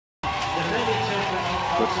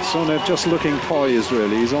But Sonev just looking poised,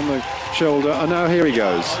 really. He's on the shoulder. And now here he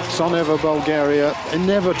goes. Sonev of Bulgaria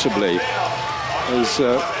inevitably has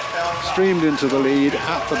streamed into the lead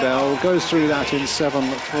at the bell, goes through that in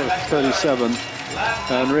 7:37.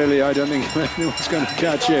 And really, I don't think anyone's going to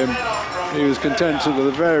catch him. He was content with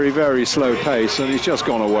a very, very slow pace, and he's just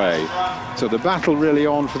gone away. So the battle really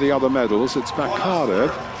on for the other medals. It's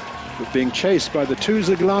Bakarev being chased by the two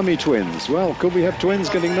Zaglami twins. Well, could we have twins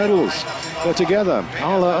getting medals? They're together,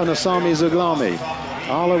 Ala and Asami Zaglami.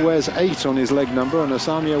 Ala wears 8 on his leg number, and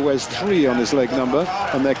Asami wears 3 on his leg number,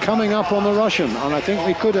 and they're coming up on the Russian, and I think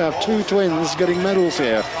we could have 2 twins getting medals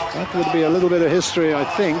here. That would be a little bit of history, I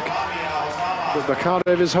think. But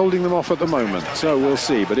Bakarev is holding them off at the moment, so we'll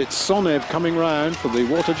see. But it's Sonev coming round for the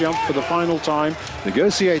water jump for the final time,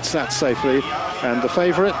 negotiates that safely, and the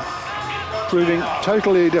favourite, proving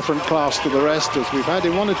totally different class to the rest, as we've had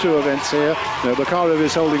in 1 or 2 events here. No, Bakarev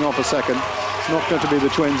is holding off a second. It's not going to be the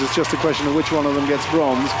twins, it's just a question of which one of them gets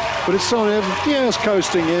bronze. But it's Sonev, yes,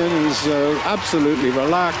 coasting in, he's absolutely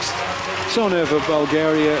relaxed. Sonev of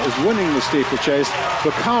Bulgaria is winning the steeplechase.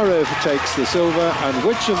 Bakarev takes the silver, and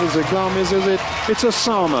which of the Zaglamis is it? It's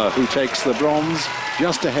Osama who takes the bronze,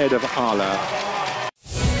 just ahead of Ala.